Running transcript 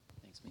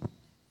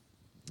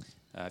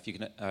If you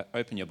can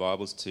open your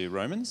Bibles to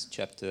Romans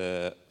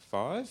chapter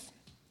 5.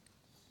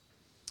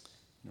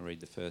 I'll read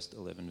the first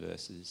 11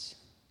 verses.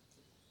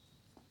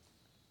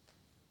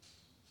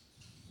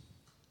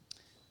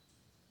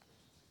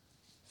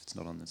 If it's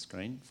not on the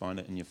screen, find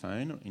it in your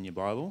phone or in your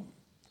Bible.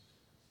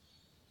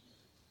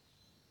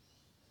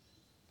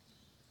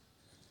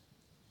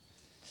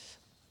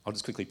 I'll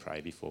just quickly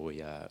pray before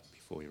we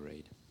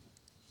read.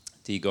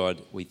 Dear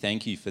God, we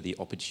thank you for the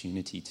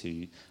opportunity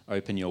to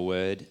open your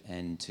word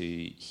and to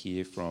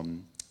hear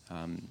from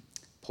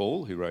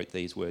Paul, who wrote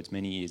these words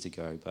many years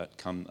ago, but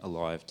come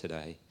alive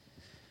today.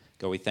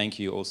 God, we thank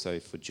you also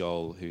for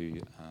Joel, who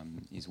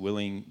is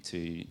willing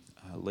to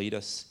lead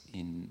us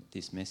in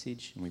this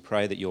message. And we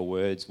pray that your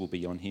words will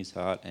be on his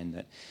heart and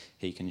that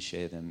he can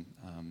share them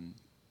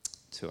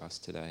to us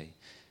today.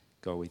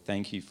 God, we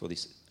thank you for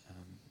this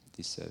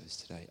service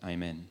today.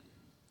 Amen.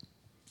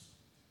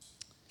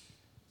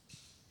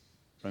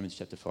 Romans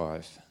chapter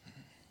 5.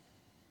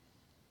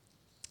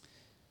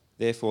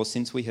 Therefore,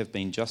 since we have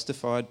been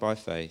justified by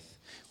faith,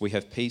 we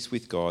have peace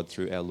with God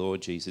through our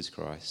Lord Jesus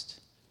Christ.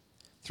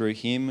 Through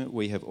him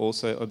we have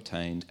also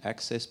obtained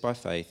access by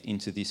faith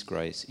into this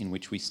grace in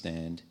which we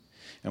stand,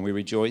 and we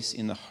rejoice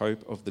in the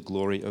hope of the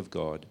glory of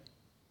God.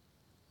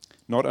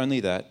 Not only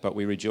that, but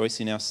we rejoice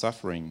in our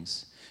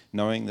sufferings,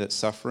 knowing that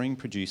suffering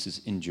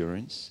produces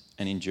endurance,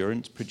 and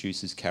endurance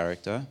produces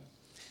character,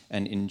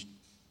 and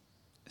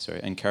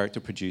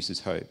character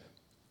produces hope.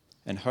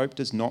 And hope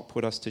does not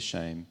put us to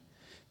shame,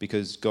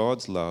 because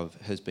God's love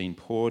has been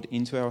poured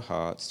into our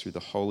hearts through the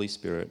Holy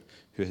Spirit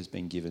who has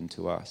been given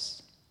to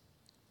us.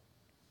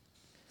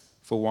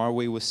 For while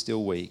we were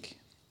still weak,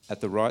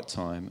 at the right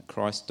time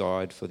Christ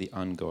died for the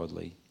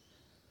ungodly.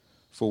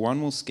 For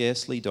one will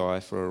scarcely die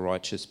for a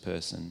righteous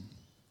person,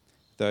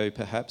 though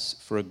perhaps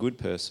for a good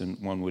person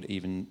one would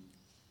even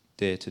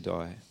dare to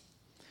die.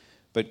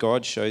 But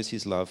God shows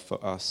his love for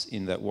us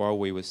in that while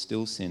we were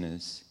still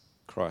sinners,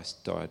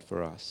 Christ died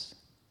for us.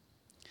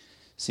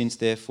 Since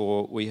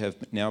therefore we have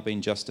now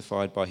been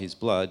justified by his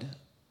blood,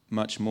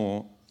 much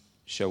more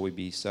shall we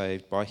be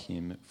saved by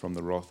him from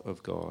the wrath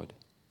of God.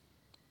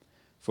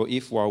 For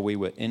if while we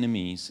were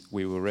enemies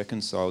we were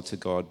reconciled to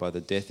God by the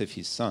death of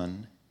his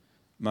Son,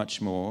 much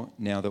more,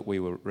 now that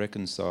we were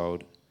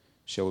reconciled,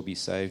 shall we be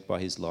saved by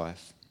his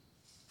life.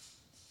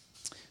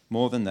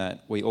 More than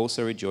that, we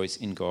also rejoice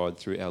in God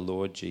through our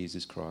Lord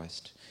Jesus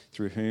Christ,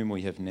 through whom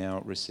we have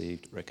now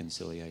received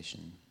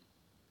reconciliation.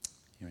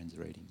 Here ends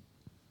the reading.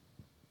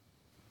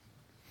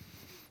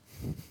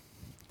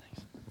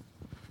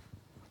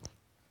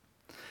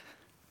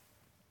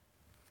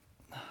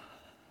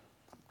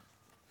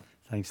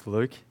 Thanks,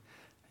 Luke.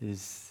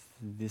 Is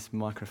this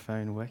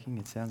microphone working?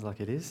 It sounds like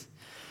it is.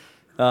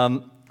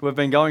 We've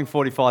been going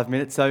 45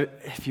 minutes, so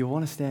if you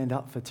want to stand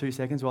up for 2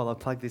 seconds while I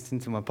plug this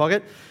into my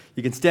pocket,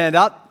 you can stand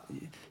up,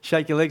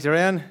 shake your legs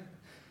around,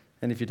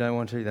 and if you don't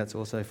want to, that's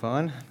also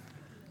fine.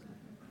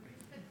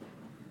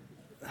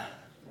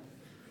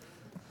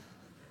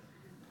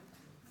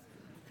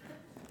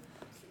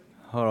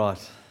 All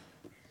right.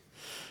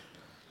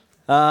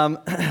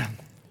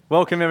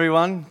 Welcome,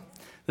 everyone.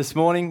 This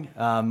morning,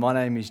 my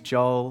name is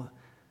Joel.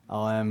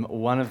 I am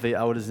one of the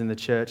elders in the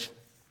church,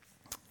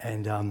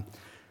 and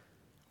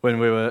when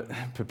we were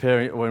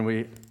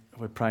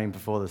praying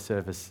before the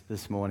service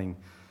this morning,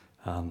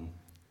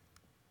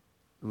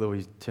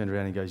 Louis turned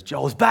around and goes,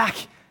 "Joel's back!"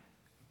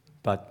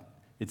 But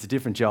it's a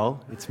different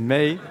Joel. It's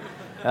me.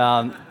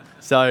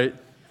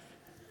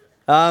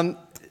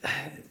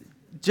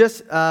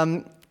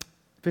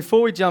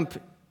 Before we jump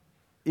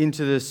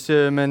into the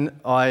sermon,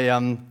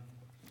 I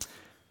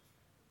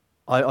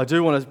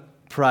do want to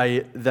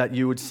pray that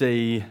you would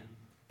see,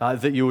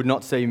 that you would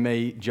not see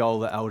me, Joel,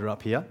 the elder,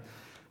 up here,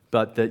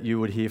 but that you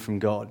would hear from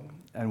God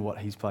and what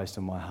he's placed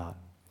on my heart.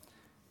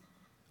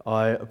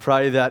 I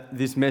pray that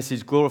this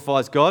message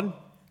glorifies God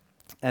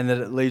and that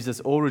it leaves us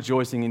all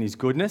rejoicing in his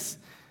goodness,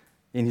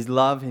 in his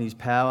love, in his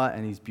power,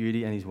 and his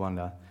beauty and his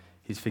wonder,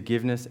 his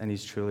forgiveness and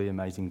his truly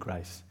amazing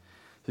grace.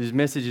 So this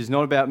message is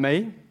not about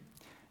me,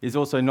 it's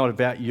also not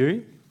about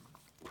you,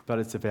 but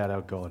it's about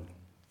our God.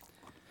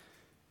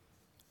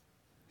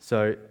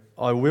 So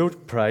I will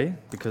pray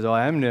because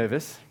I am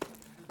nervous.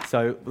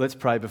 So let's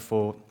pray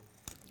before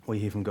we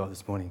hear from God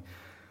this morning.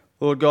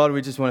 Lord God,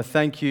 we just want to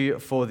thank you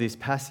for this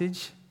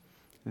passage,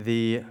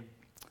 the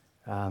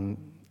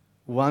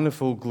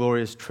wonderful,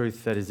 glorious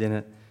truth that is in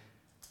it.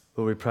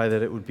 Lord, we pray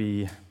that it would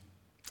be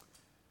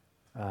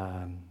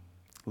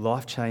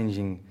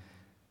life-changing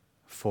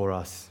for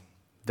us,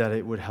 that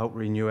it would help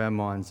renew our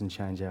minds and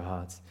change our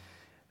hearts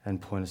and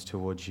point us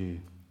towards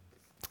you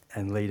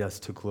and lead us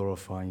to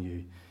glorifying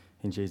you.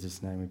 In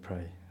Jesus' name we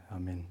pray.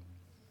 Amen.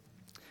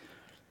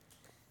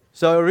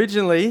 So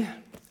originally,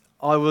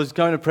 I was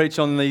going to preach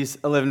on these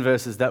 11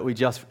 verses that we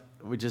just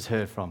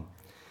heard from.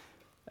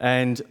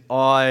 And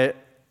I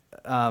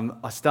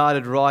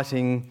started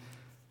writing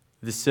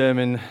the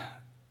sermon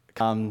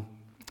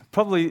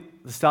probably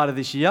the start of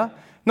this year.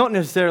 Not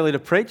necessarily to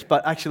preach,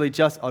 but actually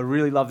I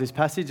really love this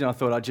passage and I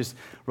thought I'd just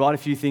write a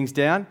few things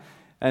down.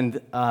 And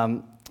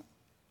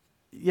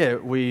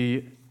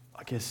we,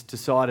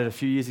 decided a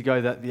few years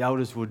ago that the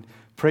elders would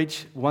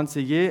preach once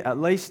a year at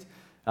least.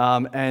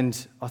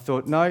 And I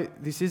thought, no,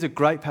 this is a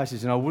great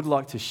passage and I would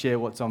like to share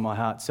what's on my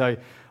heart. So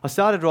I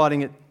started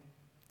writing it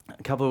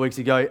a couple of weeks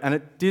ago, and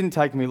it didn't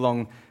take me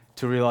long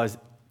to realise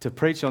to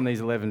preach on these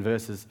 11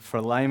 verses for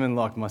a layman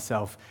like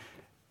myself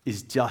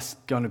is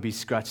just going to be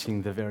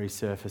scratching the very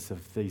surface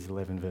of these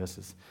 11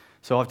 verses.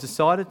 So I've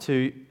decided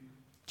to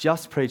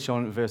just preach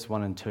on verse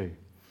 1 and 2.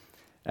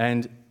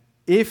 And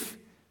if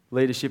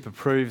leadership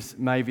approves,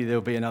 maybe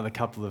there'll be another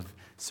couple of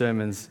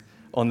sermons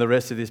on the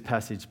rest of this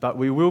passage, but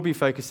we will be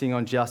focusing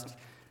on just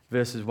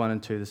verses 1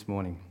 and 2 this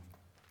morning.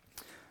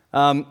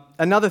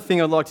 Another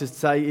thing I'd like to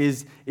say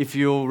is if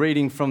you're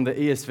reading from the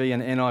ESV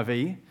and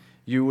NIV,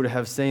 you would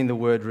have seen the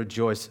word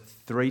rejoice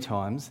 3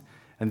 times,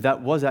 and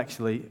that was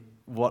actually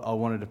what I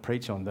wanted to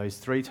preach on, those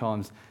 3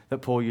 times that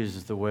Paul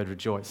uses the word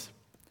rejoice.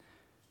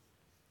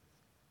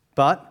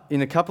 But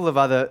in a couple of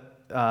other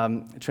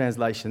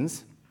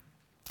translations,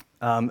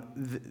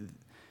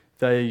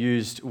 they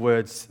used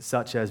words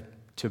such as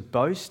to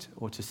boast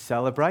or to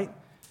celebrate.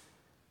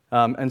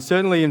 And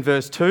certainly in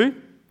verse 2,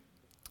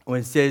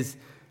 when it says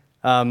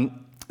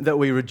that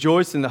we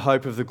rejoice in the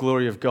hope of the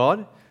glory of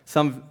God,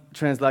 some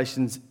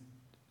translations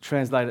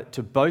translate it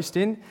to boast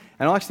in.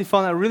 And I actually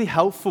find that really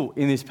helpful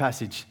in this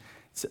passage.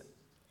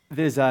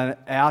 There's an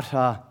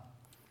outer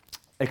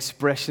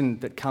expression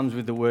that comes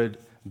with the word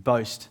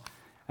boast.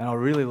 And I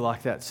really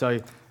like that. So,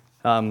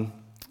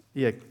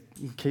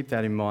 keep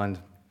that in mind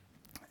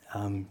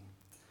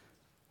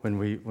when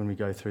we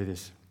go through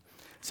this.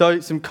 So,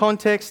 some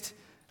context.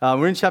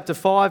 We're in chapter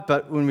 5,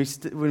 but when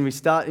we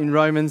start in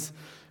Romans,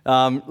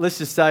 let's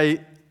just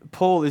say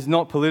Paul is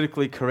not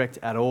politically correct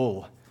at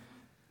all.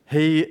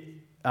 He,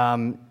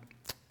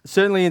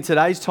 certainly in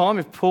today's time,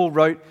 if Paul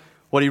wrote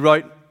what he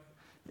wrote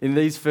in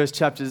these first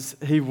chapters,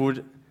 he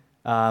would,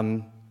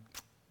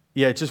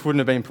 it just wouldn't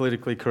have been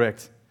politically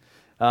correct.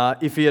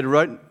 If he had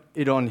wrote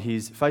it on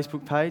his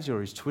Facebook page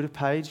or his Twitter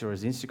page or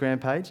his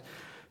Instagram page,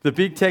 the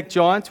big tech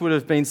giants would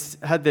have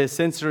had their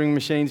censoring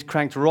machines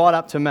cranked right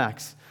up to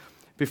max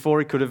before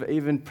he could have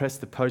even pressed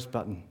the post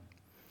button.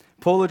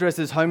 Paul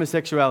addresses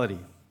homosexuality,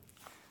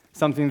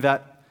 something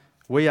that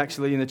we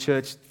actually in the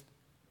church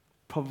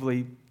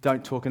probably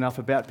don't talk enough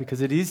about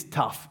because it is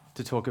tough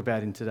to talk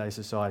about in today's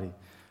society.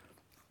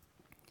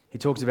 He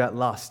talks about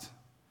lust,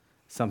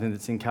 something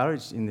that's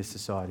encouraged in this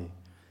society.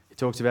 He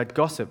talks about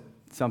gossip,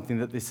 something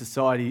that this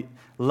society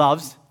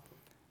loves,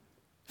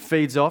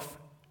 feeds off,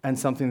 and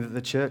something that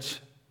the church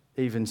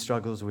even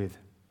struggles with.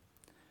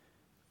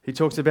 He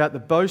talks about the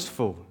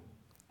boastful.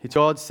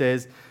 God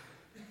says,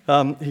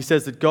 he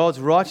says that God's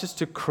righteous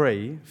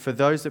decree for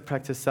those that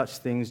practice such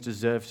things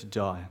deserve to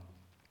die.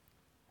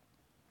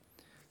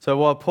 So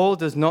while Paul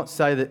does not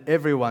say that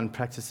everyone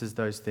practices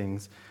those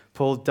things,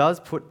 Paul does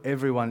put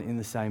everyone in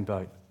the same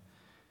boat.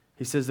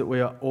 He says that we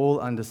are all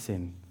under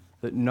sin,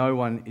 that no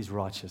one is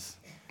righteous.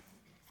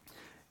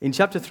 In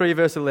chapter 3,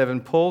 verse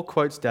 11, Paul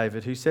quotes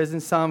David, who says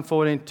in Psalm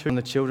 14:2, "On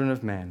the children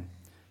of man,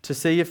 to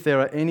see if there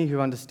are any who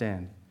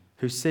understand,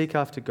 who seek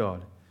after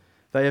God.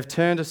 They have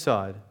turned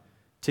aside.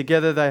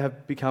 Together they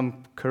have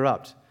become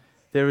corrupt.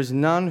 There is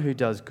none who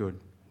does good,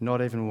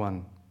 not even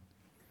one."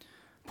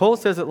 Paul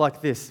says it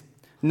like this: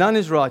 "None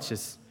is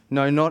righteous,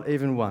 no, not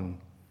even one.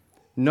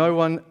 No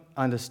one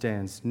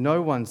understands,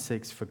 no one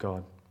seeks for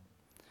God.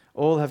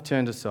 All have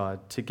turned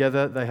aside.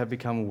 Together they have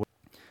become weak."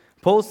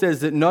 Paul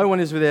says that no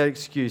one is without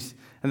excuse,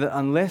 and that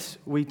unless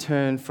we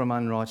turn from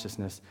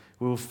unrighteousness,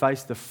 we will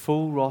face the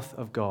full wrath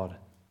of God.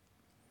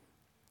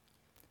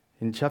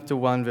 In chapter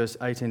 1, verse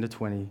 18 to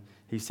 20,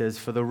 he says,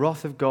 "For the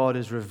wrath of God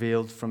is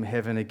revealed from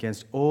heaven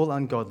against all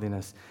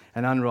ungodliness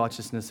and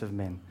unrighteousness of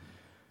men,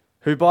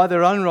 who by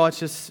their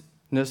unrighteousness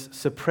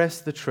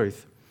suppress the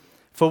truth.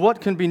 For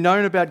what can be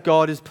known about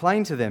God is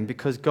plain to them,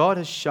 because God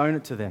has shown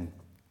it to them.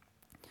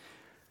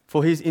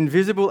 For his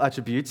invisible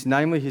attributes,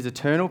 namely his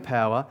eternal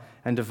power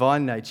and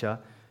divine nature,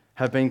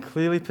 have been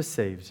clearly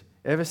perceived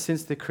ever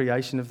since the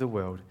creation of the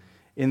world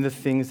in the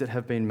things that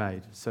have been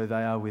made, so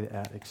they are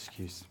without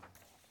excuse."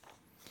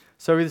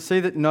 So we see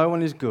that no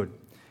one is good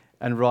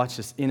and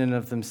righteous in and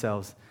of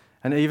themselves.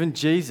 And even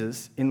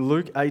Jesus, in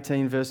Luke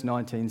 18, verse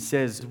 19,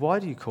 says, "Why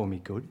do you call me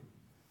good?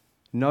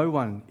 No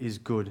one is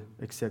good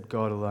except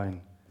God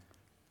alone."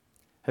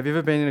 Have you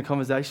ever been in a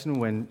conversation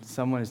when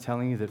someone is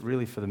telling you that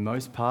really, for the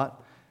most part,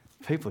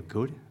 people are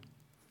good?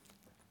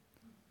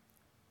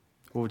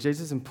 Well,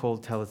 Jesus and Paul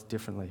tell us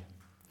differently.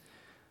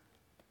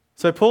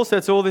 So Paul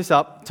sets all this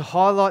up to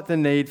highlight the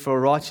need for a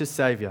righteous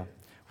Saviour,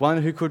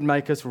 one who could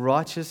make us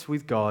righteous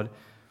with God,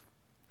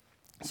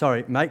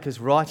 make us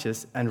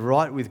righteous and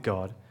right with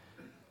God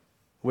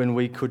when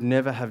we could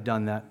never have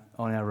done that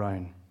on our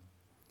own.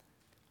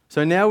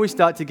 So now we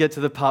start to get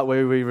to the part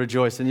where we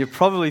rejoice, and you're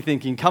probably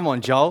thinking, come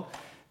on, Joel,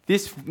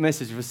 this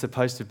message was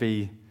supposed to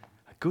be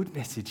a good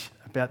message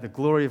about the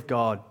glory of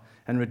God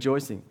and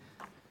rejoicing.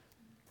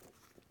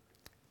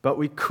 But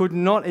we could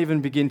not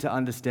even begin to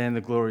understand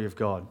the glory of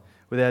God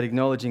without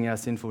acknowledging our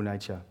sinful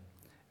nature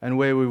and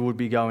where we would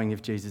be going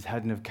if Jesus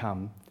hadn't have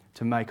come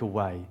to make a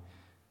way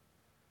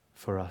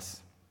for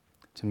us,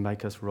 to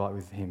make us right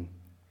with him.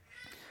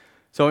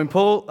 So in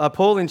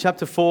Paul in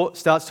chapter 4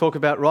 starts talk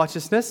about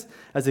righteousness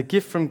as a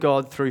gift from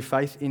God through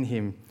faith in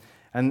him,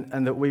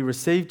 and that we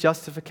receive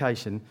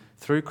justification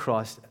through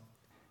Christ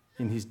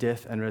in his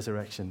death and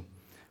resurrection.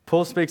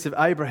 Paul speaks of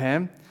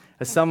Abraham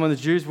as someone the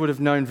Jews would have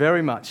known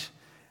very much,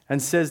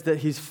 and says that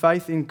his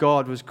faith in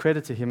God was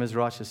credited to him as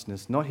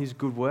righteousness, not his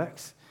good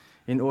works,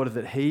 in order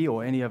that he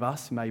or any of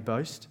us may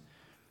boast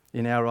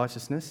in our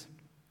righteousness.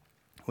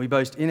 We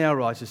boast in our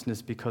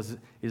righteousness because it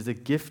is a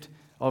gift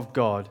of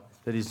God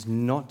that is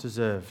not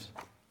deserved.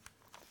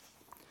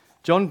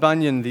 John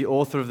Bunyan, the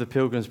author of The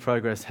Pilgrim's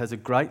Progress, has a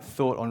great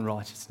thought on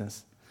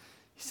righteousness.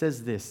 He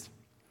says this: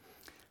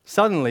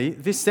 "Suddenly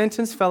this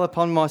sentence fell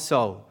upon my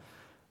soul,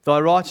 thy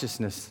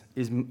righteousness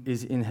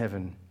is in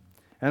heaven.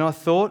 And I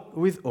thought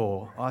with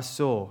awe, I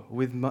saw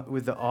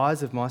with the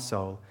eyes of my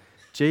soul,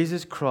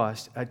 Jesus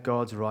Christ at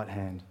God's right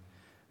hand.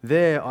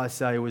 There, I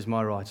say, was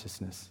my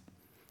righteousness.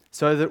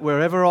 So that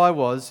wherever I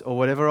was or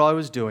whatever I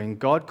was doing,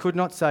 God could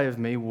not say of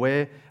me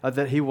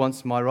that he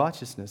wants my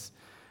righteousness,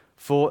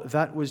 for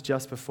that was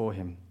just before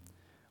him.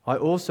 I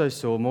also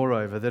saw,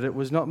 moreover, that it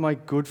was not my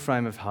good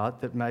frame of heart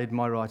that made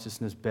my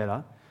righteousness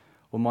better,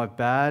 or my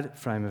bad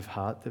frame of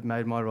heart that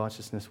made my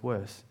righteousness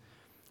worse.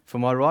 For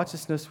my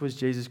righteousness was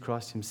Jesus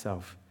Christ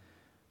himself,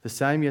 the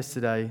same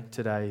yesterday,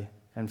 today,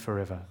 and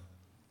forever."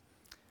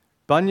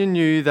 Bunyan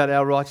knew that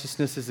our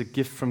righteousness is a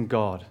gift from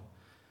God,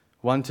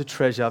 one to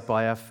treasure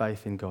by our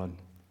faith in God.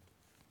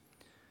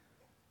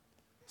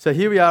 So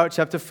here we are at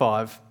chapter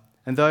 5,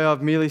 and though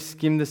I've merely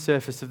skimmed the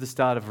surface of the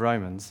start of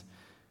Romans,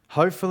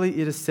 hopefully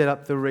it has set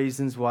up the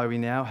reasons why we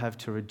now have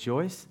to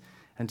rejoice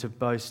and to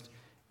boast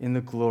in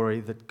the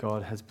glory that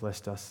God has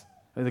blessed us,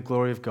 the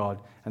glory of God,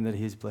 and that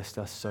he has blessed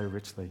us so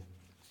richly.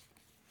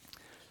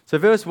 So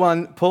verse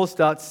 1, Paul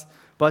starts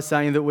by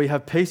saying that we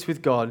have peace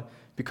with God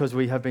because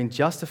we have been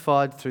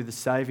justified through the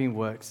saving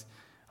works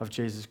of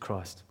Jesus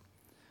Christ.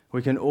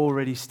 We can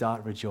already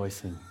start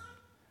rejoicing.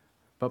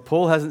 But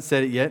Paul hasn't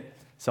said it yet,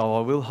 so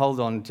I will hold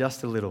on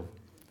just a little.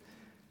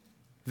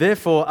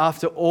 Therefore,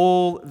 after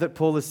all that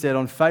Paul has said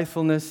on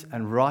faithfulness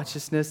and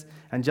righteousness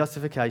and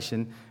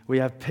justification, we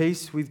have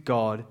peace with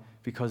God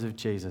because of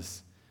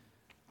Jesus.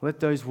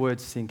 Let those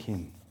words sink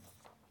in.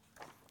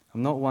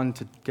 I'm not one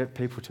to get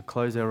people to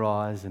close their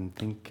eyes and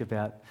think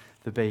about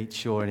the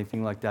beach or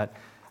anything like that.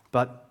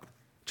 But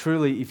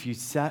truly, if you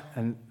sat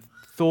and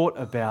thought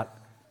about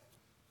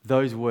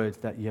those words,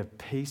 that you have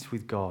peace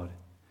with God.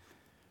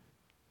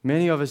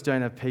 Many of us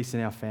don't have peace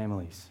in our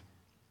families.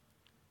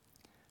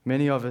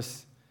 Many of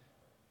us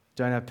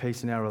don't have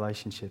peace in our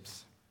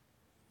relationships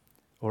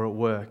or at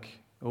work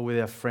or with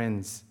our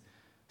friends,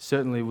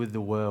 certainly with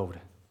the world.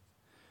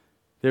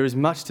 There is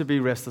much to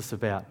be restless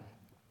about.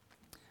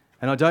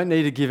 And I don't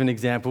need to give an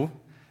example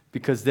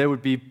because there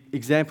would be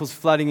examples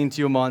flooding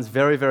into your minds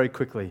very, very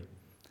quickly.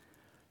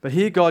 But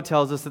here God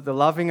tells us that the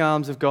loving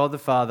arms of God the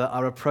Father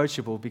are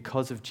approachable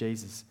because of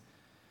Jesus.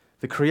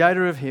 The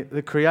creator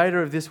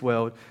of this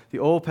world, the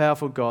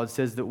all-powerful God,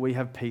 says that we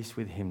have peace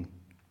with him.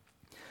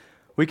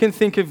 We can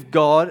think of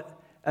God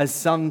as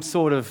some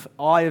sort of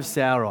Eye of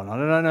Sauron. I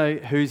don't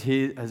know who's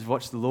here has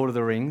watched The Lord of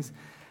the Rings,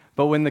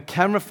 but when the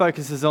camera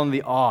focuses on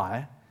the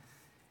eye,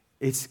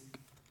 it's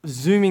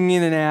zooming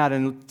in and out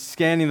and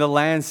scanning the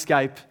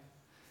landscape.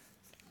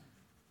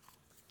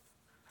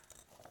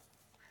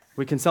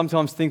 We can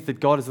sometimes think that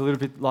God is a little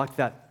bit like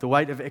that, the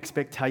weight of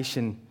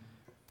expectation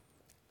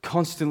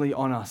constantly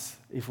on us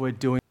if we're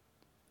doing.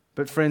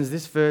 But friends,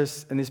 this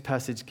verse and this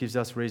passage gives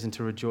us reason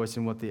to rejoice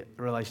in what the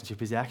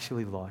relationship is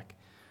actually like.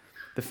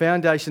 The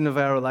foundation of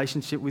our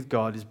relationship with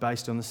God is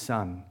based on the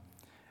Son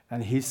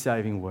and his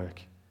saving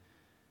work.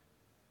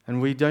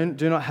 And we do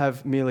not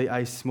have merely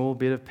a small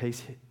bit of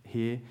peace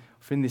here,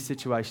 in this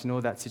situation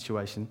or that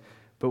situation,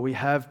 but we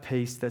have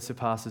peace that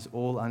surpasses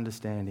all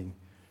understanding.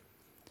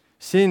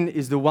 Sin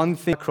is the one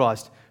thing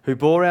Christ who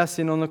bore our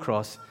sin on the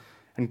cross,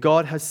 and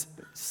God has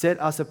set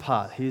us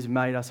apart. He has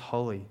made us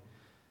holy,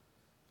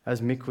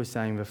 as Mick was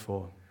saying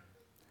before.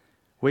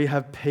 We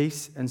have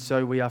peace, and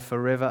so we are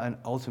forever and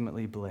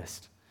ultimately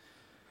blessed.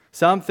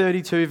 Psalm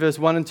 32 verse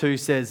 1 and 2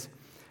 says,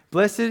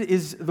 "Blessed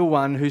is the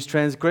one whose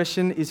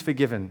transgression is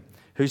forgiven,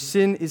 whose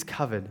sin is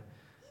covered.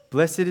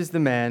 Blessed is the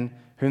man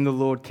whom the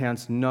Lord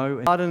counts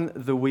no..." Pardon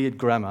the weird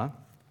grammar.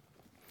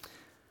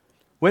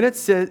 When it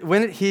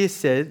is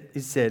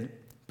said,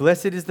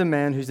 "Blessed is the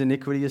man whose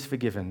iniquity is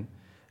forgiven,"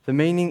 the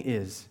meaning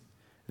is,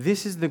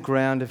 this is the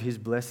ground of his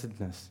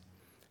blessedness.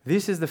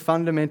 This is the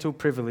fundamental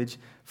privilege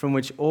from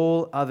which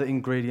all other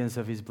ingredients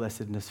of his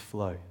blessedness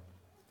flow.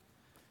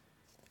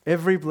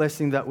 Every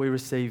blessing that we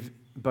receive,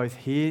 both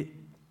here,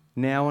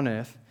 now on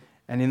earth,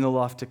 and in the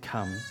life to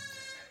come,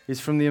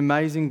 is from the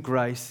amazing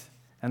grace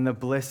and the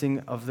blessing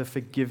of the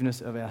forgiveness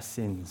of our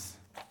sins.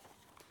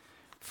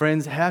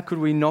 Friends, how could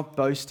we not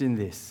boast in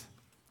this?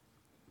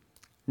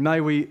 May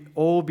we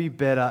all be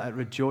better at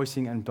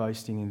rejoicing and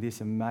boasting in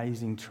this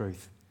amazing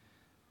truth.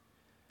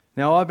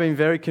 Now, I've been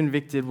very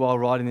convicted while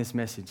writing this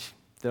message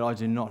that I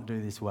do not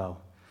do this well.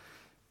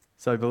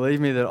 So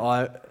believe me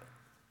that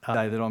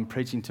that I'm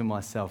preaching to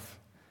myself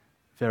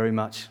very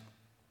much.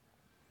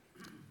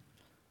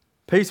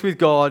 Peace with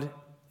God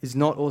is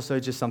not also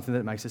just something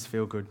that makes us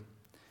feel good.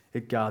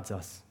 It guards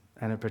us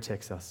and it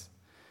protects us.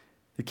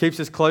 It keeps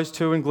us close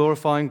to and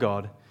glorifying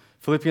God.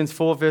 Philippians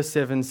 4 verse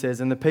 7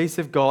 says, "And the peace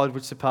of God,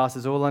 which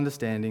surpasses all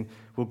understanding,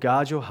 will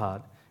guard your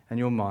heart and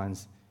your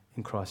minds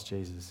in Christ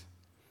Jesus."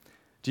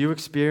 Do you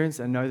experience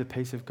and know the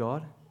peace of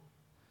God?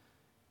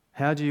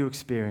 How do you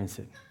experience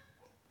it?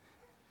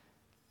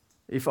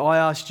 If I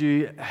asked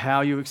you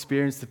how you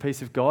experience the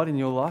peace of God in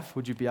your life,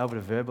 would you be able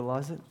to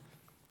verbalize it?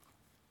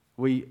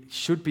 We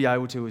should be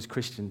able to, as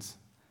Christians,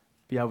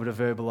 be able to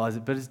verbalize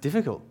it, but it's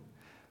difficult.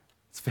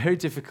 It's very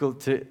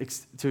difficult to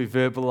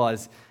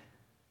verbalize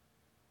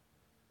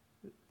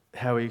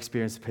how we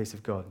experience the peace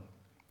of God.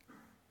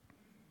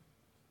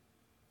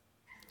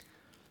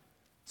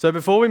 So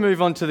before we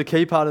move on to the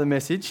key part of the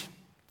message,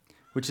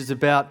 which is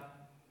about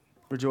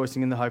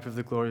rejoicing in the hope of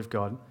the glory of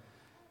God,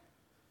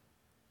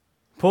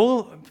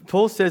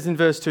 Paul says in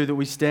verse 2 that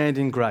we stand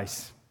in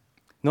grace.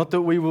 Not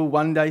that we will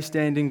one day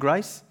stand in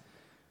grace,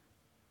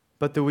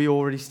 but that we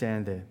already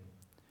stand there.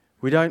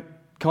 We don't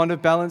kind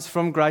of balance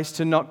from grace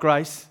to not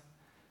grace.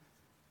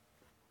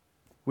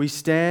 We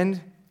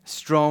stand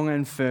strong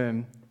and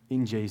firm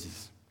in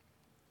Jesus.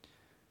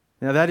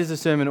 Now that is a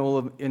sermon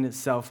all in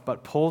itself,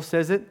 but Paul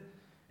says it.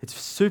 It's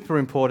super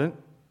important.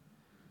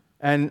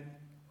 And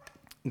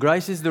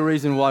grace is the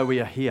reason why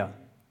we are here.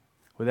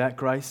 Without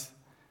grace,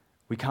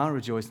 we can't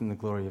rejoice in the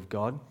glory of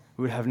God.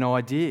 We would have no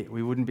idea.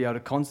 We wouldn't be able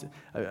to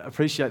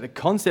appreciate the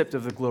concept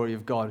of the glory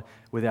of God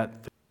without.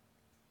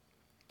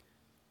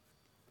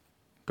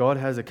 God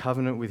has a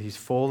covenant with his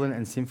fallen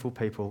and sinful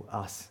people,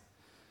 us.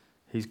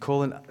 He's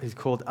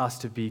called us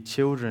to be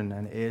children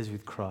and heirs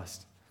with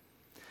Christ.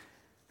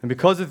 And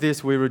because of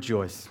this, we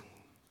rejoice.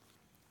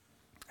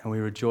 And we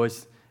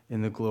rejoice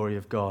in the glory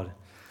of God.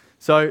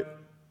 So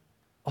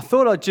I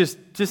thought I'd just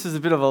as a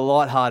bit of a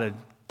light-hearted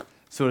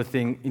sort of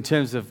thing in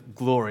terms of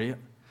glory,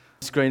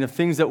 screen of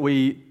things that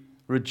we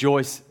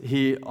rejoice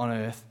here on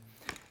earth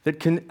that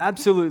can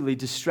absolutely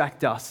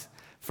distract us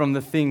from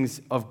the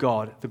things of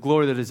God, the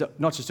glory that is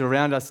not just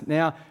around us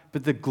now,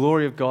 but the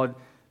glory of God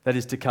that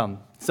is to come.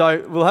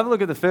 So we'll have a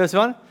look at the first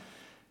one,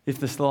 if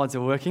the slides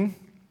are working.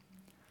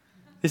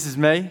 This is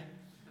me.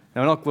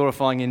 Now, we're not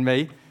glorifying in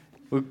me.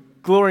 We're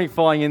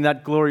glorifying in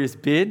that glorious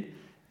beard.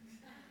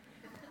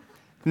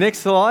 Next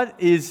slide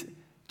is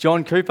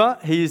John Cooper.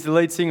 He is the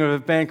lead singer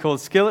of a band called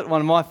Skillet,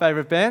 one of my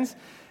favourite bands,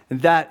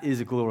 and that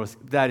is a glorious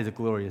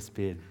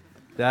beard.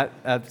 That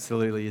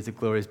absolutely is a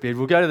glorious beard.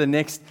 We'll go to the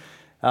next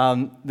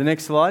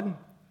slide, and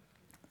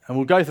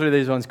we'll go through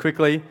these ones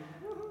quickly.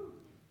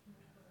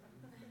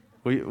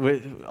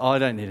 I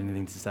don't need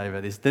anything to say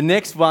about this. The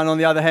next one, on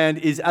the other hand,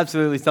 is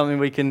absolutely something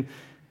we can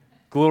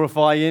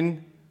glorify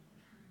in.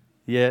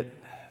 Yet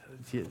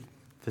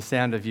the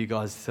sound of you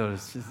guys sort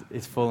of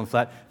it's fallen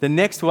flat. The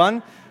next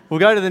one, we'll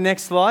go to the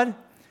next slide.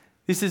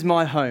 This is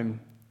my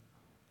home,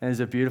 and it's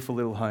a beautiful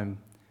little home.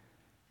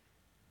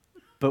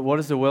 But what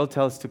does the world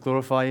tell us to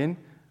glorify in?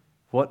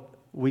 What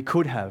we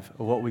could have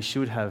or what we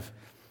should have.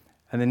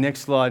 And the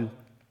next slide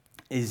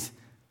is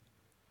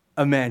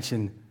a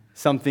mansion,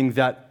 something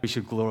that we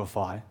should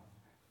glorify.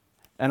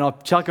 And I'll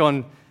chuck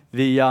on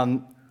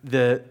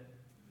they're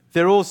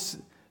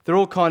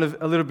all kind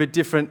of a little bit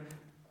different.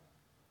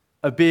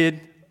 A beard,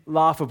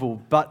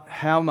 laughable, but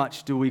how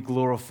much do we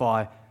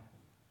glorify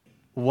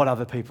what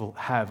other people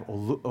have,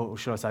 or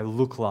should I say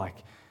look like,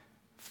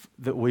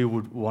 that we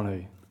would want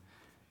to?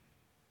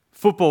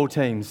 Football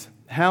teams,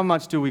 how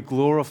much do we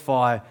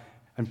glorify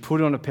and put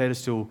on a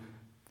pedestal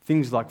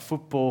things like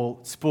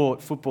football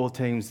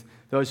teams,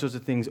 those sorts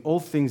of things, all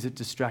things that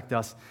distract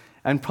us.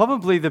 And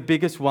probably the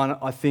biggest one,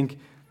 I think,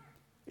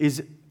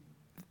 is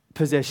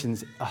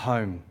possessions, a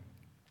home.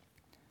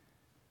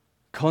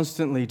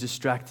 Constantly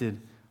distracted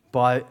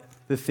by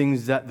the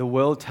things that the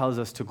world tells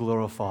us to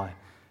glorify.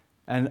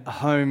 And a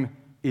home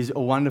is a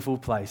wonderful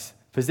place.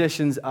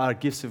 Possessions are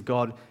gifts of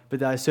God, but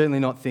they are certainly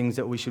not things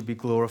that we should be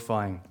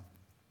glorifying.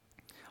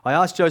 I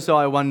asked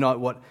Josiah one night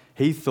what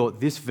he thought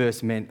this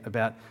verse meant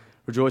about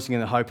rejoicing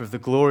in the hope of the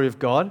glory of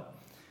God.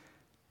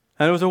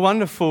 And it was a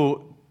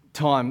wonderful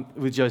time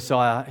with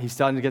Josiah. He's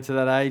starting to get to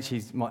that age.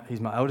 He's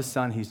my eldest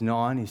son. He's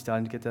 9. He's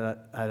starting to get to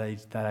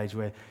that age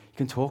where you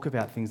can talk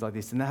about things like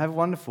this. And they have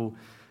wonderful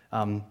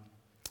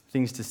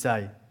things to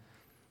say.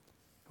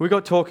 We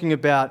got talking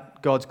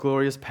about God's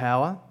glorious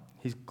power,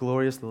 his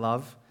glorious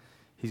love,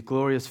 his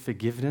glorious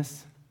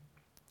forgiveness,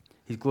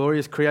 his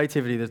glorious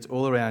creativity that's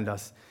all around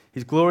us,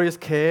 his glorious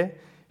care,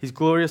 his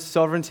glorious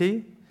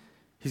sovereignty,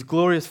 his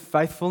glorious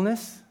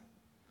faithfulness,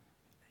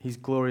 his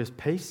glorious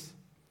peace.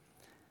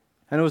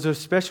 And it was a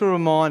special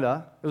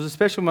reminder, it was a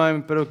special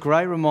moment, but a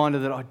great reminder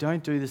that I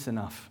don't do this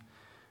enough.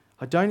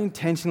 I don't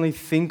intentionally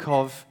think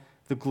of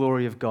the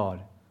glory of God,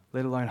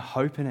 let alone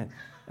hope in it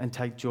and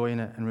take joy in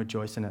it and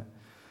rejoice in it.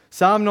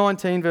 Psalm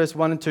 19 verse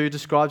 1 and 2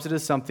 describes it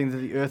as something that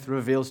the earth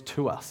reveals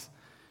to us.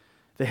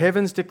 The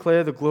heavens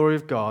declare the glory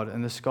of God,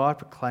 and the sky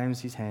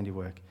proclaims his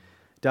handiwork.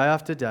 Day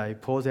after day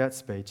pours out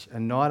speech,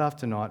 and night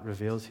after night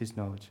reveals his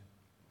knowledge.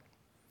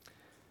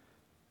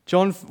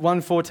 John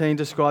 1:14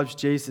 describes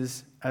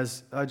Jesus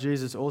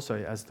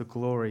also as the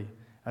glory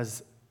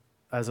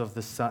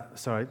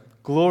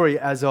glory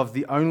as of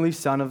the only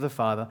Son of the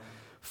Father,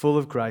 full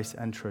of grace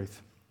and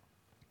truth.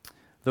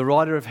 The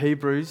writer of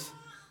Hebrews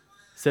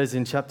says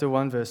in chapter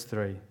 1 verse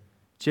 3,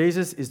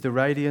 Jesus is the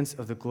radiance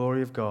of the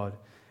glory of God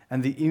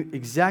and the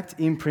exact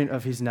imprint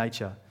of his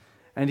nature,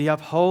 and he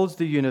upholds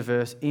the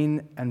universe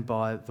in and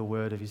by the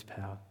word of his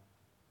power.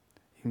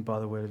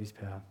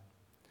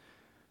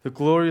 The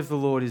glory of the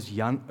Lord is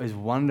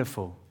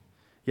wonderful,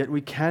 yet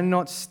we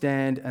cannot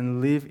stand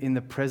and live in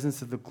the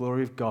presence of the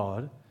glory of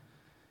God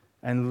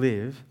and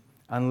live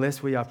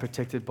unless we are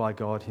protected by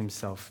God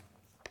himself.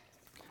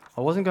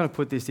 I wasn't going to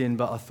put this in,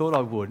 but I thought I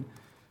would,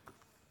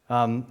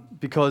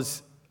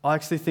 because I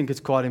actually think it's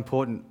quite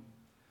important.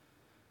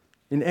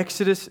 In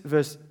Exodus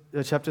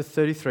chapter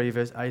 33,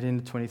 verse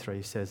 18 to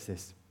 23 says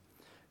this.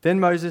 Then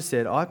Moses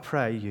said, I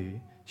pray you,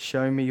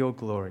 show me your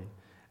glory.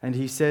 And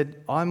he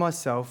said, I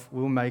myself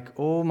will make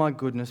all my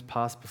goodness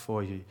pass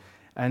before you,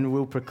 and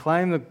will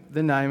proclaim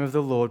the name of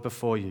the Lord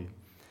before you.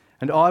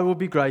 And I will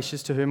be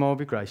gracious to whom I will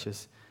be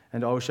gracious,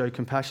 and I will show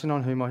compassion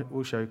on whom I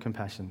will show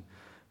compassion.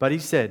 But he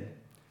said,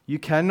 you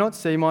cannot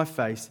see my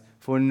face,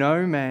 for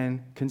no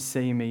man can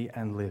see me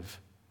and live.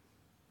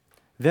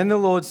 Then the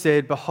Lord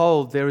said,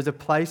 behold, there is a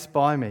place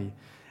by me,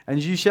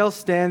 and you shall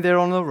stand there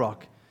on the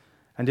rock,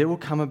 and it will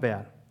come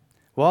about,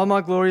 while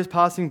my glory is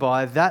passing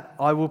by, that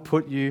I will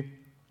put you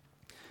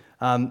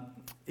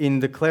in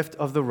the cleft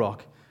of the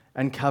rock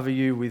and cover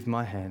you with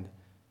my hand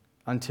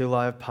until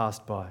I have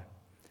passed by.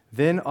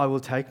 Then I will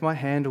take my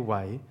hand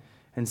away,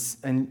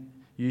 and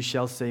you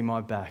shall see my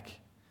back,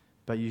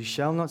 but you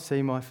shall not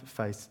see my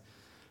face.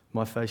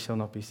 My face shall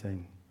not be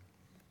seen.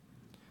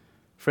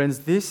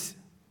 Friends, this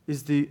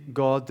is the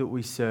God that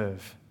we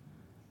serve.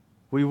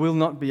 We will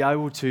not be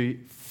able to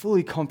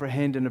fully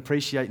comprehend and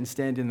appreciate and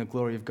stand in the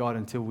glory of God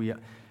until we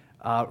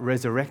are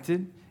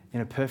resurrected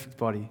in a perfect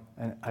body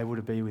and able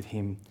to be with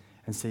him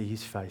and see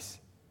his face.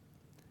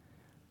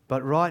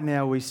 But right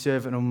now we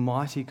serve an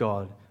almighty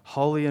God,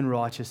 holy and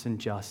righteous and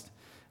just.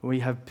 And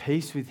we have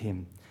peace with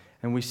him,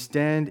 and we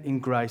stand in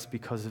grace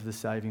because of the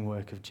saving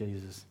work of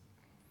Jesus.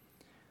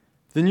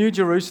 The New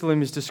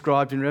Jerusalem is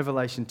described in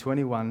Revelation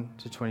 21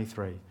 to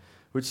 23,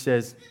 which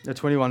says,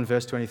 21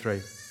 verse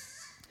 23,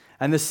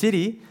 and the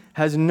city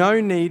has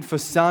no need for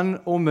sun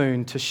or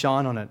moon to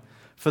shine on it,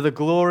 for the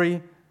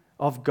glory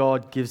of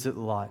God gives it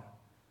light.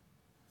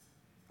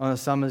 On a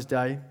summer's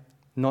day,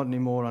 not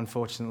anymore,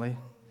 unfortunately.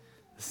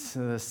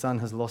 The sun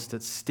has lost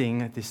its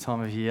sting at this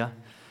time of year,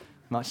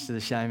 much to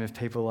the shame of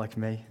people like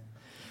me.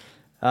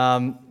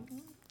 But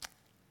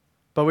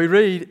we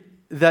read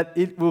that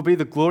it will be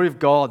the glory of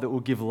God that will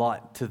give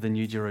light to the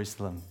New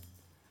Jerusalem.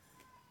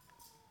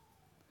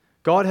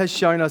 God has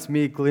shown us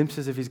mere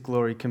glimpses of his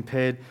glory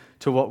compared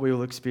to what we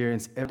will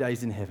experience every day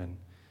in heaven.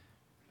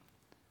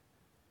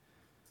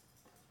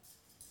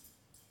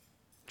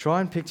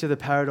 Try and picture the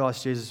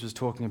paradise Jesus was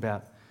talking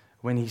about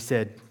when he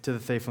said to the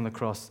thief on the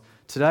cross,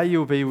 today you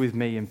will be with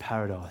me in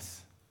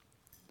paradise.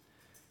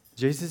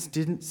 Jesus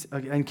didn't,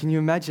 and can you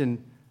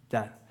imagine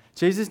that?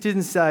 Jesus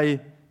didn't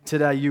say,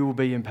 today you will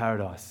be in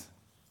paradise.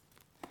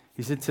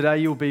 He said, today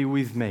you'll be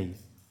with me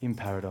in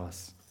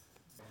paradise.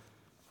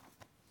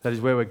 That is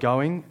where we're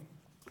going.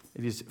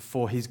 It is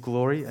for his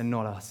glory and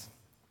not us.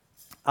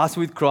 Us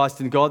with Christ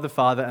and God the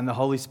Father and the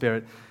Holy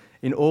Spirit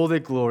in all their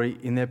glory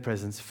in their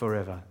presence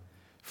forever.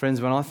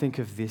 Friends, when I think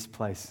of this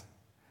place,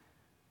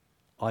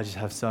 I just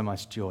have so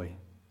much joy.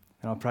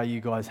 And I pray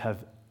you guys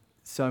have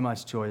so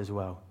much joy as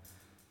well.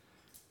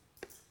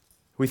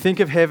 We think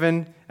of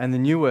heaven and the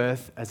new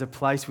earth as a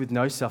place with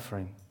no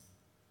suffering.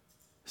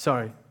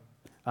 That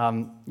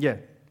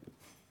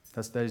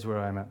is where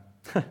I am at.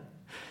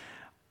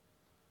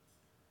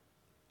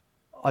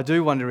 I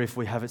do wonder if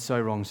we have it so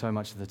wrong so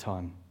much of the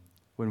time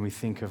when we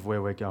think of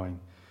where we're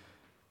going.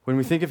 When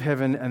we think of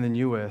heaven and the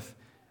new earth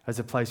as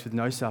a place with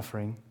no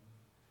suffering,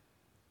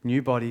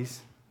 new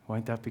bodies,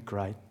 won't that be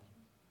great?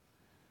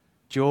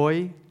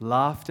 Joy,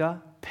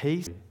 laughter,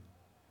 peace.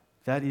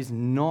 That is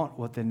not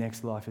what the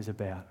next life is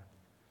about.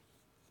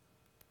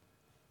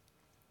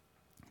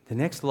 The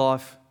next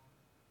life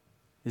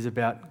is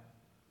about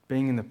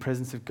being in the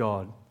presence of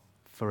God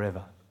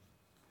forever.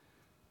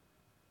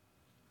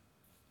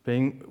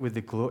 Being with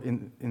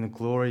in the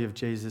glory of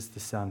Jesus the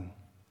Son.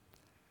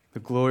 The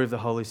glory of the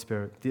Holy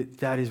Spirit.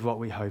 That is what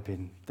we hope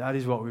in. That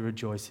is what we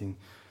rejoice in.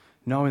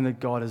 Knowing that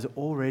God has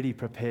already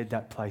prepared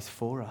that place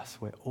for us.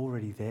 We're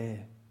already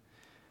there.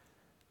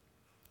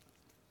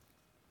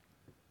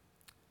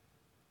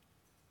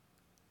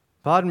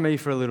 Pardon me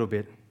for a little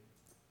bit.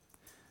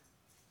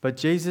 But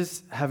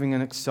Jesus, having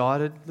an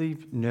excitedly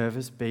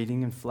nervous,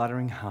 beating and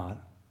fluttering heart,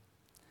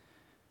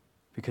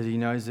 because he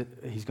knows that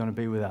he's going to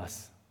be with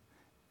us,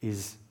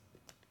 is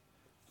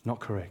not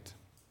correct.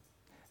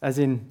 As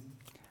in,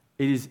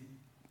 it is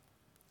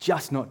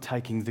just not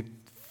taking the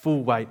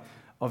full weight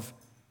of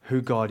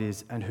who God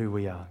is and who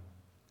we are.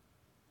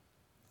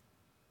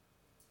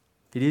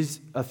 It is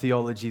a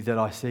theology that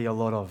I see a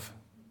lot of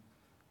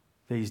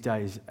these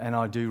days, and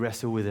I do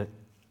wrestle with it.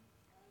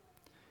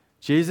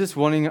 Jesus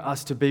wanting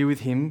us to be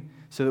with him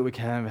so that we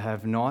can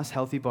have nice,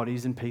 healthy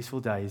bodies and peaceful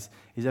days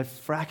is a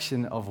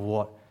fraction of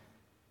what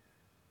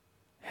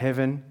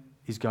heaven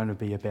is going to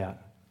be about.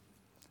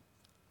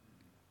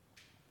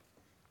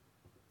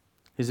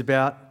 It's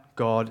about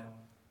God,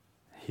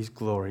 his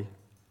glory,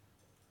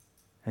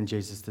 and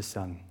Jesus the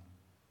Son.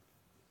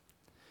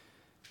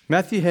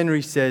 Matthew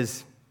Henry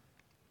says,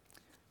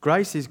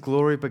 "Grace is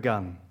glory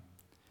begun,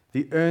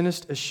 the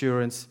earnest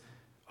assurance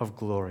of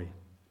glory.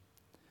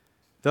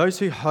 Those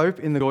who hope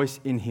in the rejoice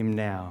in him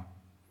now.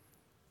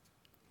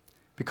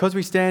 Because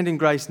we stand in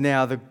grace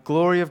now, the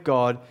glory of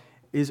God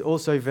is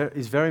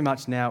very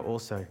much now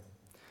also.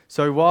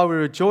 So while we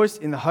rejoice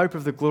in the hope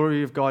of the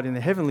glory of God in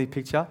the heavenly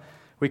picture,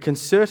 we can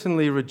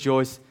certainly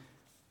rejoice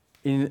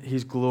in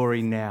his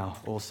glory now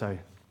also."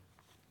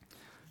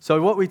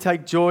 So what we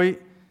take joy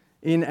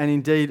in and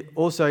indeed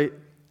also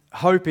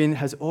hope in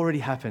has already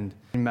happened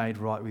and made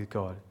right with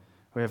God.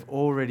 We have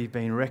already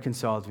been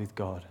reconciled with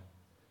God.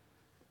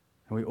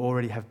 And we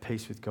already have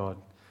peace with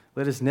God.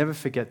 Let us never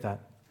forget that.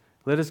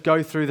 Let us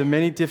go through the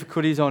many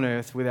difficulties on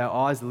earth with our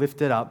eyes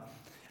lifted up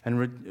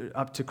and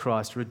up to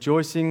Christ,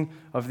 rejoicing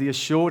of the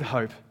assured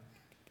hope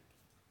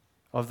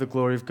of the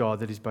glory of God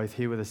that is both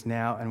here with us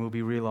now and will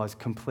be realised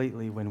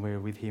completely when we're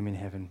with him in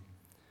heaven.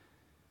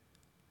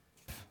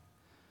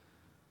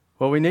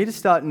 Well, we need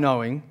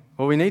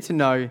to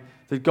know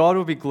that God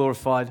will be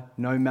glorified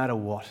no matter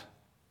what.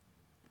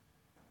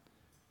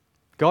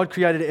 God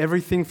created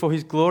everything for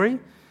his glory,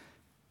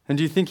 and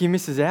do you think he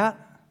misses out?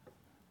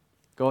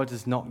 God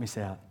does not miss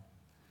out.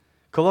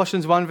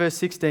 Colossians 1 verse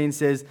 16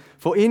 says,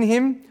 "For in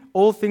him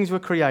all things were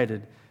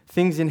created,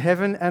 things in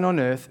heaven and on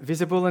earth,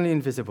 visible and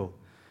invisible,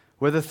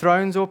 whether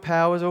thrones or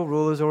powers or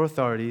rulers or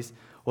authorities,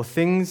 or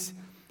things,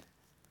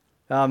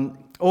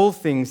 all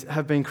things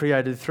have been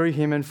created through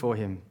him and for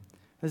him."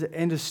 There's an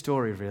end of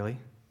story, really.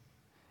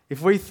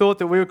 If we thought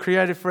that we were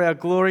created for our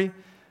glory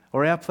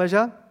or our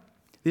pleasure,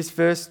 this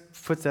verse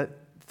puts that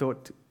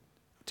thought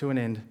to an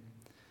end.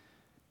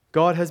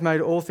 God has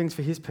made all things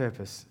for his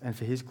purpose and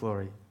for his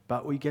glory,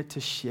 but we get to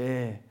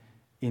share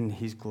in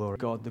his glory,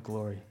 God the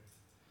glory.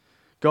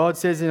 God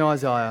says in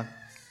Isaiah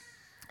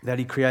that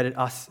he created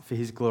us for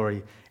his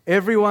glory.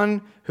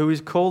 "Everyone who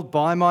is called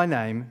by my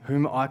name,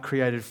 whom I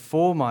created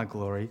for my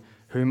glory,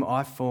 whom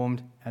I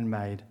formed and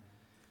made."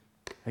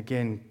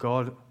 Again,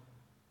 God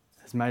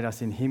has made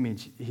us in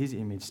his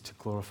image to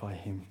glorify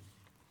him.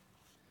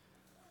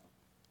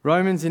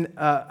 Romans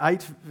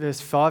 8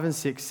 verse 5 and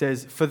 6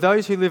 says, "For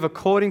those who live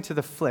according to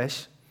the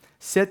flesh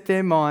set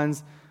their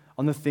minds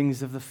on the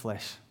things of the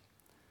flesh.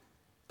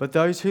 But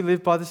those who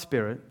live by the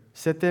Spirit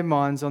set their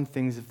minds on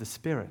things of the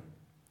Spirit.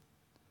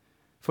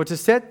 For to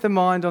set the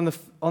mind on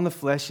the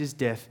flesh is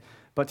death,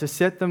 but to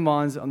set the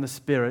minds on the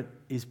Spirit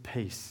is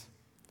peace."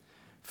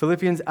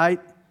 Philippians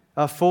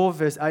 4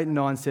 verse 8 and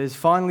 9 says,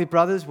 "Finally,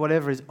 brothers,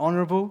 whatever is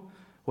honourable,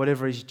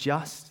 whatever is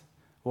just,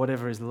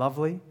 whatever is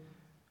lovely,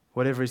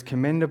 whatever is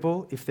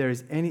commendable, if there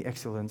is any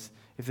excellence,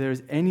 if there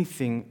is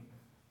anything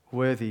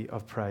worthy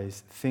of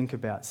praise, think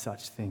about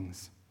such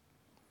things.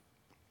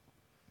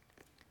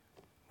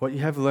 What you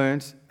have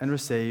learnt and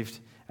received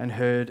and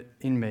heard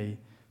in me,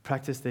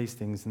 practice these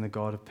things, and the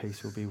God of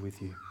peace will be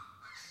with you."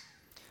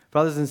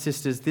 Brothers and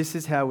sisters, this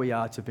is how we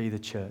are to be the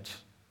church.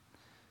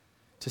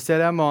 To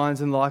set our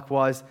minds and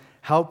likewise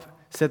help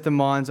set the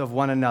minds of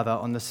one another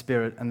on the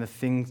Spirit and the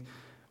things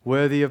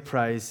worthy of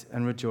praise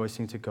and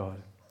rejoicing to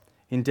God.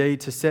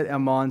 Indeed, to set our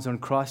minds on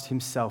Christ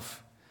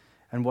himself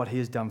and what he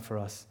has done for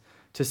us.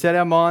 To set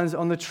our minds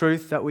on the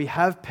truth that we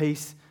have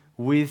peace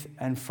with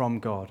and from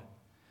God.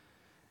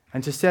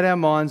 And to set our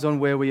minds on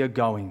where we are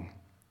going.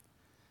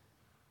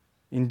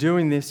 In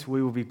doing this,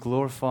 we will be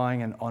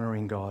glorifying and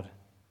honouring God.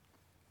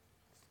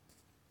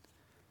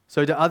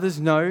 So do others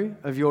know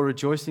of your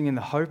rejoicing in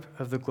the hope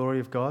of the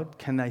glory of God?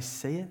 Can they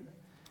see it?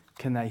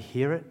 Can they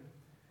hear it?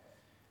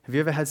 Have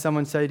you ever had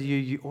someone say to you,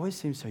 "You always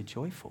seem so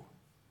joyful"?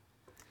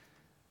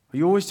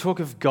 You always talk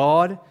of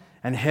God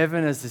and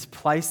heaven as this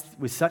place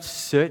with such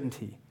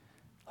certainty.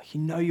 Like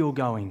you know you're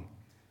going.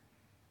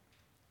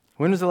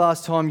 When was the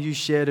last time you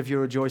shared of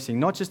your rejoicing?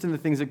 Not just in the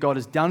things that God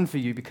has done for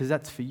you, because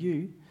that's for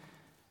you.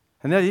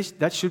 And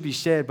that should be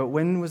shared. But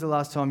when was the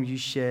last time you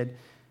shared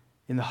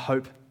in the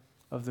hope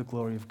of the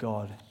glory of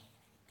God?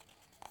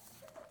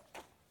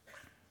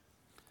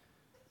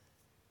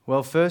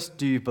 Well, first,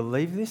 do you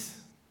believe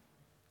this?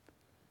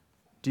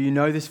 Do you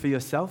know this for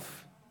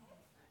yourself?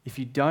 If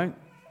you don't,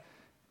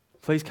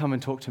 please come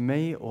and talk to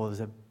me, or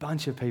there's a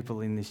bunch of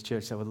people in this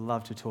church that would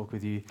love to talk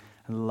with you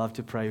and love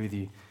to pray with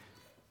you.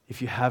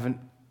 If you don't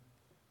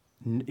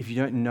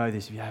know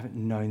this, if you haven't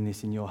known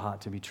this in your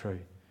heart to be true.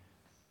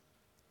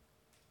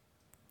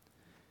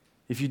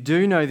 If you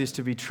do know this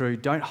to be true,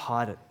 don't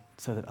hide it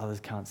so that others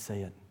can't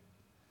see it.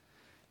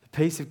 The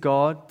peace of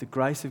God, the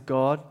grace of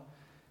God,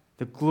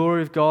 the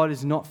glory of God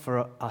is not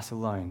for us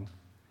alone,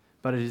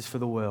 but it is for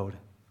the world.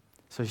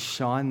 So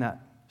shine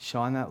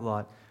that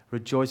light.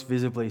 Rejoice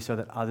visibly so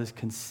that others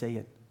can see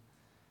it.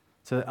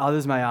 So that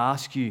others may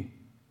ask you,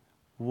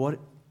 what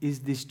is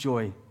this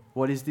joy?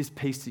 What is this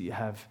peace that you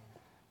have?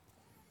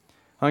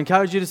 I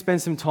encourage you to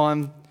spend some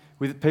time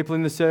with people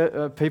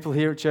people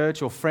here at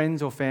church, or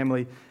friends or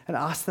family, and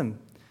ask them,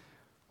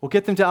 or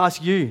get them to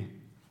ask you.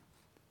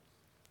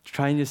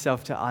 Train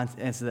yourself to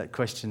answer that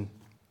question.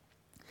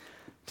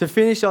 To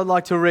finish, I'd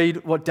like to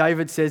read what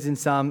David says in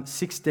Psalm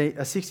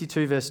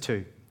 62, verse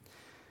 2.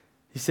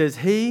 He says,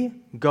 "He,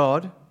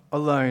 God,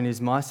 alone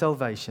is my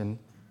salvation,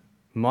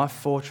 my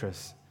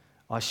fortress.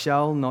 I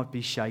shall not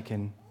be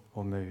shaken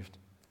or moved."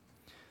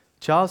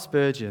 Charles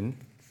Spurgeon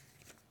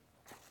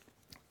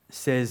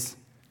says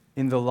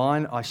in the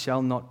line, "I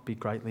shall not be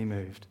greatly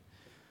moved."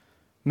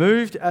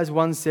 Moved, as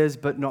one says,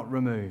 but not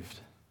removed.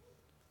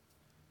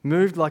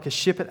 Moved like a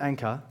ship at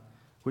anchor,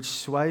 which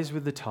sways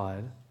with the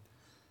tide,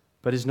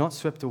 but is not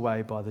swept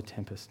away by the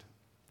tempest.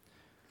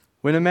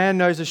 When a man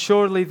knows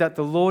assuredly that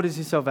the Lord is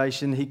his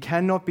salvation, he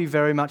cannot be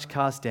very much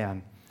cast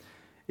down.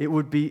 It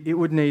would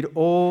need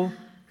more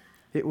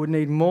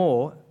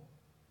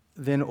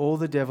than all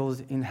the devils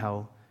in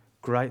hell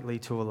greatly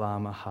to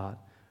alarm a heart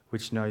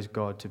which knows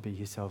God to be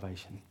his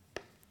salvation.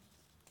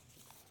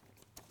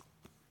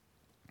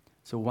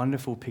 It's a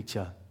wonderful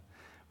picture.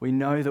 We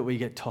know that we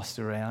get tossed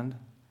around.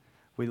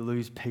 We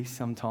lose peace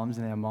sometimes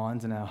in our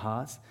minds and our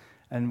hearts,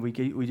 and we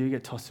do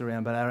get tossed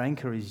around, but our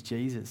anchor is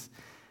Jesus.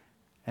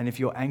 And if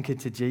you're anchored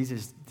to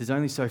Jesus, there's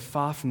only so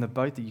far from the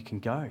boat that you can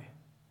go.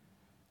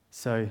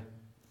 So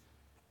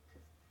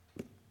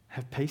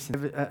have peace.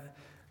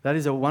 That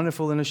is a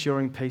wonderful and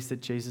assuring peace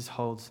that Jesus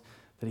holds,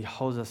 that he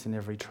holds us in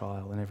every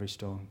trial and every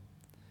storm.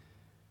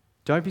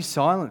 Don't be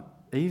silent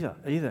either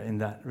in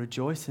that.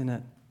 Rejoice in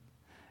it.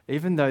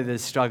 Even though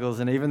there's struggles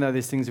and even though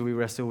there's things that we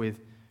wrestle with,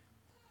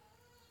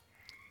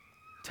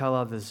 tell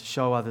others,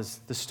 show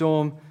others. The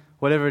storm,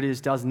 whatever it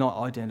is, does not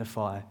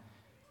identify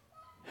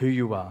who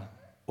you are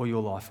or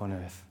your life on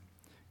earth.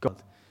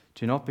 God,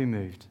 do not be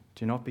moved.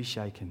 Do not be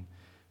shaken,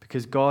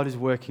 because God is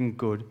working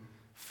good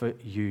for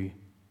you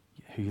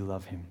who you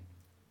love him.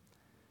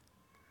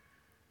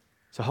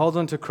 So hold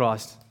on to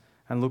Christ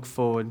and look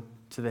forward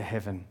to the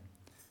heaven,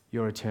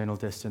 your eternal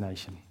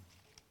destination.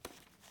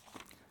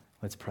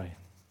 Let's pray.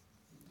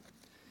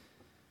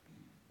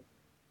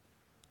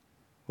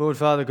 Lord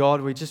Father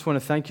God, we just want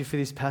to thank you for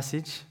this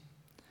passage.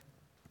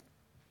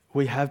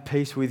 We have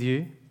peace with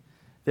you.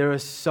 There are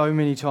so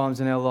many times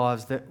in our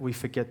lives that we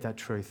forget that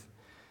truth.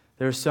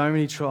 There are so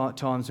many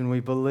times when we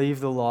believe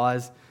the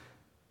lies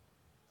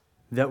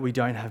that we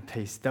don't have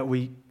peace, that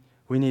we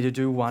need to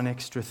do one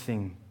extra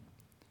thing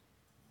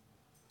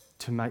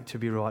to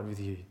be right with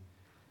you,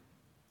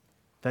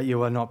 that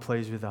you are not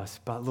pleased with us.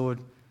 But Lord,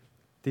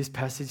 this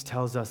passage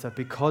tells us that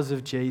because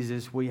of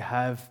Jesus, we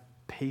have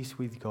peace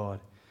with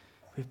God.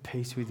 We have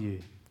peace with you.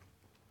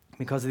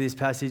 Because of this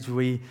passage,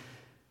 we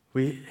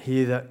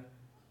hear that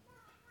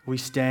we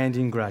stand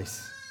in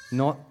grace.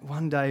 Not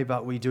one day,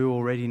 but we do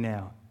already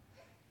now.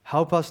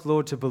 Help us,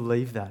 Lord, to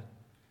believe that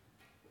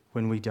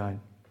when we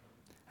don't.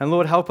 And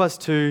Lord, help us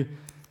to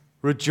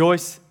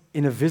rejoice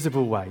in a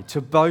visible way,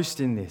 to boast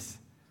in this,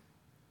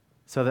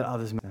 so that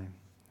others may.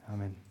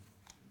 Amen.